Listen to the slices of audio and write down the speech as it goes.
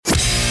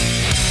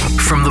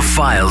from the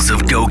files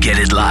of Go Get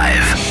It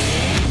Live.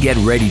 Get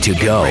ready to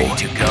go.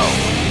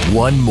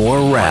 One more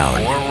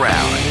round.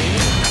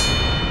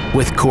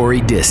 With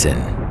Corey Disson.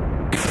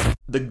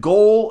 The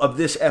goal of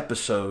this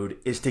episode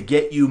is to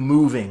get you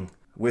moving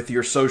with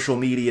your social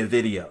media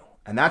video.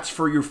 And that's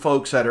for you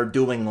folks that are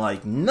doing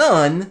like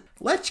none.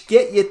 Let's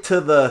get you to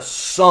the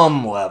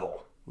some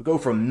level. We'll go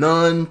from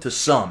none to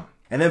some.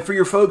 And then for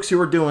your folks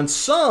who are doing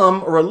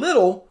some or a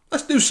little,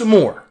 let's do some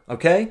more,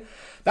 okay?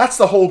 That's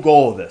the whole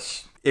goal of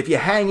this. If you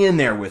hang in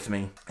there with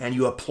me and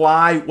you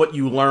apply what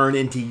you learn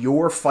into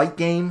your fight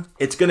game,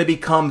 it's going to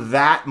become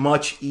that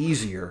much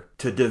easier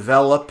to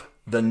develop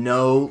the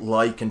know,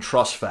 like, and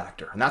trust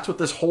factor. And that's what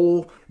this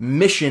whole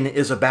mission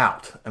is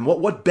about. And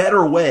what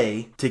better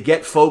way to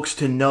get folks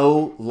to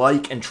know,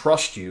 like, and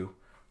trust you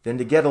than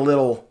to get a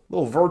little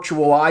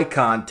virtual eye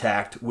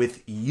contact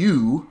with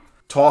you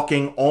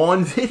talking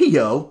on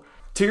video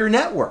to your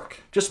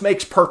network. Just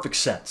makes perfect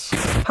sense.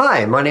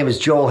 Hi, my name is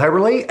Joel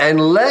Heberly,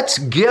 and let's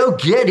go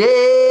get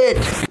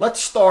it! Let's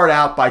start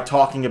out by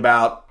talking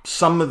about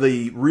some of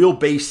the real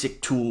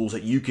basic tools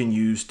that you can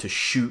use to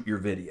shoot your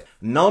video.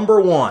 Number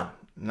one,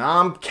 now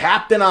I'm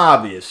Captain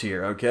Obvious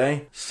here,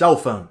 okay? Cell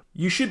phone.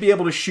 You should be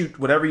able to shoot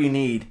whatever you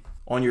need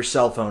on your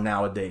cell phone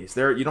nowadays.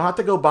 You don't have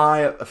to go buy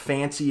a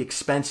fancy,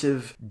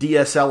 expensive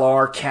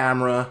DSLR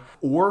camera,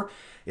 or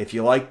if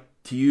you like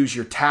to use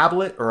your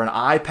tablet or an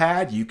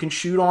iPad, you can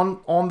shoot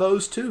on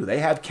those too. They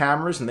have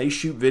cameras and they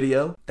shoot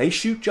video. They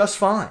shoot just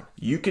fine.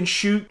 You can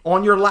shoot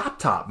on your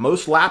laptop.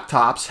 Most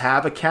laptops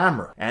have a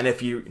camera. And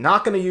if you're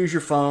not going to use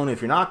your phone,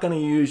 if you're not going to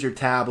use your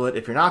tablet,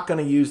 if you're not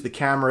going to use the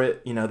camera,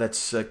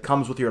 that's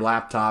comes with your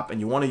laptop,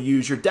 and you want to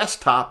use your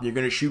desktop, you're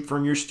going to shoot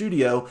from your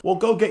studio, well,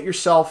 go get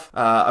yourself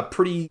a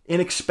pretty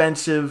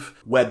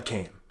inexpensive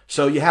webcam.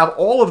 So you have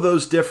all of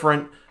those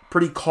different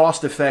pretty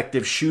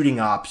cost-effective shooting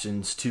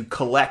options to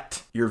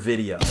collect your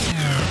video.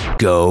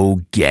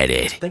 Go get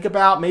it. Think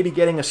about maybe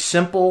getting a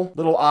simple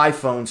little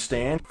iPhone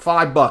stand,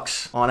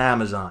 $5 on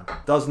Amazon.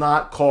 Does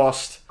not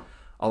cost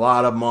a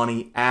lot of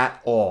money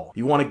at all.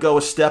 You want to go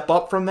a step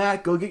up from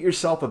that? Go get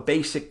yourself a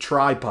basic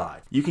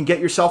tripod. You can get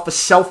yourself a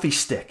selfie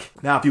stick.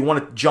 Now, if you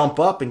want to jump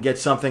up and get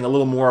something a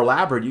little more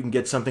elaborate, you can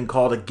get something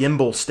called a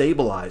gimbal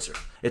stabilizer.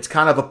 It's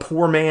kind of a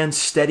poor man's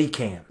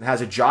Steadicam. It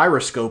has a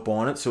gyroscope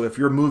on it, so if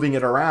you're moving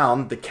it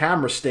around, the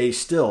camera stays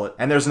still.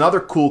 And there's another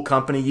cool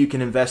company you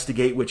can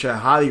investigate, which I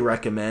highly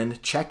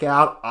recommend. Check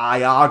out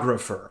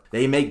iOgrapher.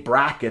 They make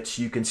brackets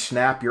you can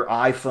snap your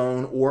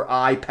iPhone or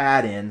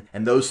iPad in,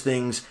 and those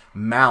things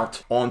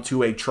mount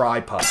onto a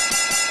tripod.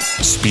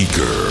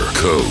 Speaker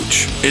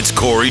Coach. It's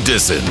Corey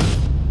Disson.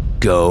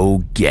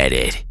 Go get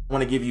it. I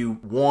want to give you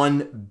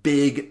one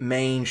big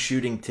main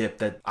shooting tip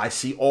that I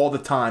see all the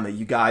time that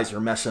you guys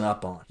are messing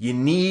up on. You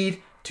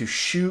need to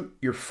shoot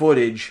your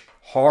footage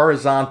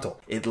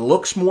horizontal. It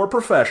looks more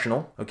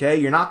professional, okay?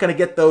 You're not going to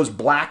get those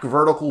black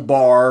vertical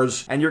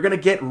bars, and you're going to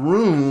get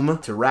room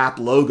to wrap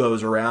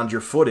logos around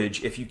your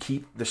footage if you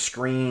keep the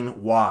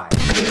screen wide.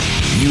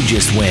 You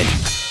just went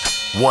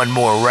one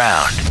more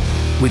round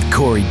with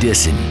Corey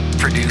Disson,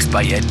 produced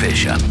by Ed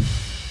Bishop.